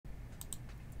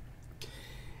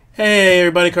Hey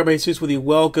everybody, RPAs with you.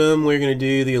 Welcome. We're going to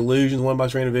do the Illusions One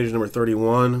Box Random Division number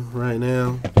 31 right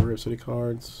now for Rip City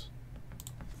Cards,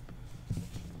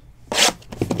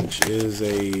 which is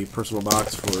a personal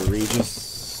box for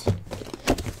Regis.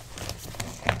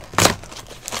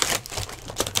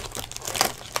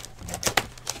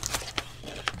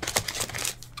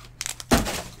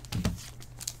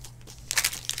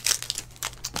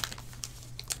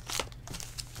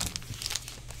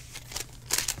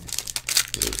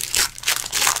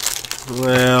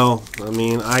 Well, I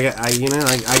mean, I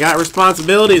got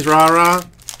responsibilities, rah-rah.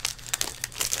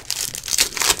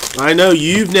 I know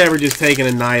you've never just taken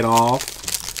a night off.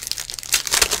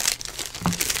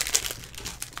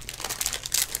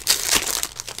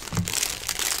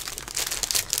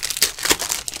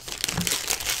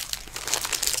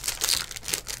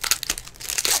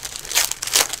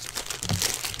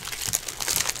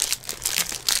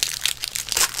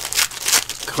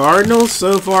 Cardinals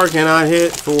so far cannot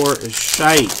hit for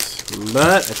shite,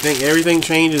 but I think everything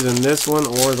changes in this one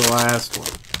or the last one.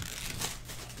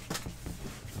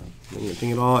 I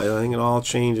think it all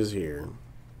changes here.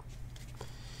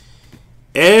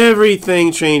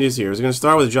 Everything changes here. We're going to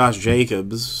start with Josh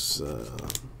Jacobs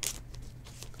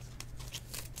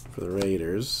for the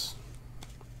Raiders.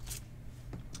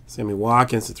 Sammy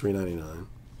Watkins at $3.99.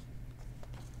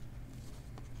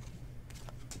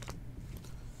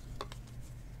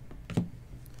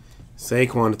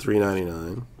 Saquon to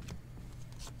 $3.99.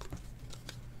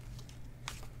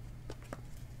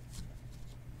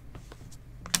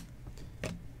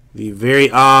 The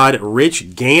very odd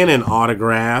Rich Gannon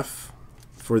autograph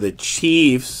for the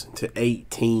Chiefs to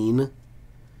 18.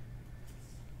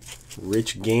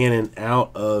 Rich Gannon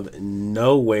out of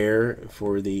nowhere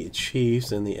for the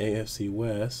Chiefs in the AFC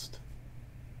West.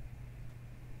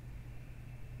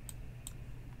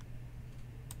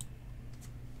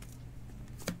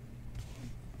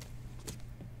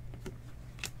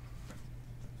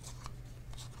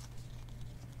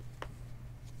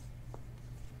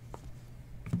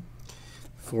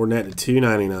 Fournette to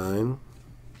 $2.99.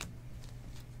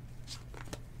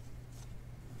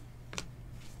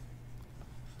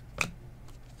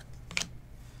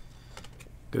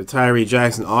 Go to Tyree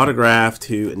Jackson autograph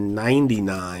to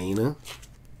 $99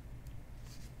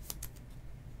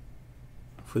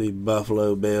 for the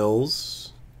Buffalo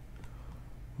Bills.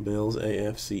 Bills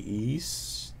AFC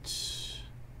East.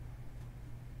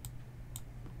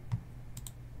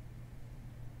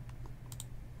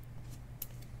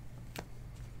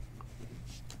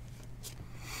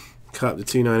 Cup to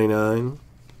 $2.99.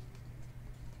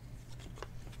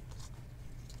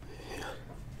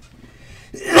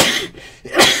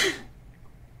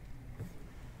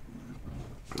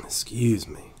 Excuse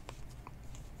me.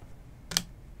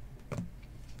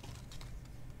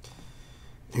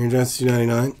 Aaron Jones to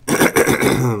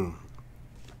 $2.99.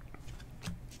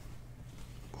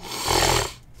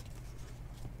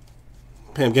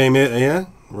 Pimp game it, yeah.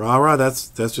 Rah-rah, that's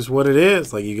just what it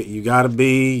is. Like you gotta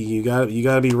be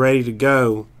ready to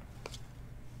go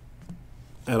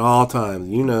at all times.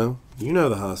 You know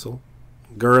the hustle.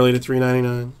 Gurley to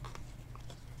 $3.99.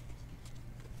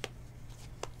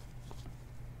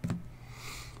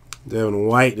 Devin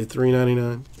White to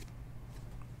 $3.99.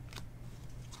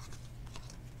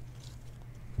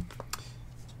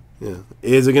 Yeah,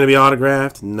 is it going to be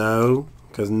autographed? No,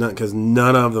 because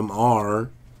none of them are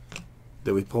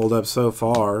that we pulled up so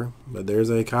far. But there's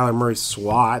a Kyler Murray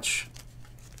swatch.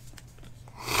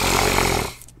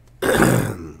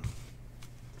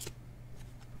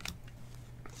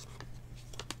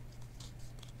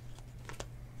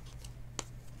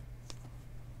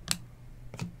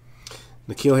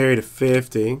 N'Keal Harry to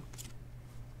 50.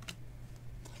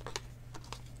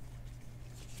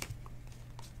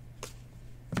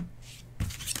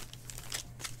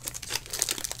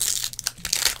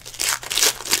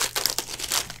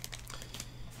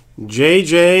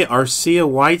 JJ Arcia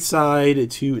Whiteside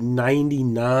to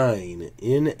 $99.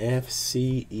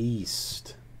 NFC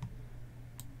East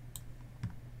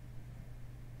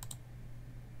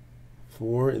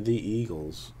for the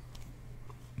Eagles.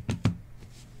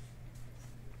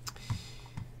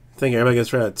 I think everybody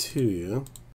gets right out to you.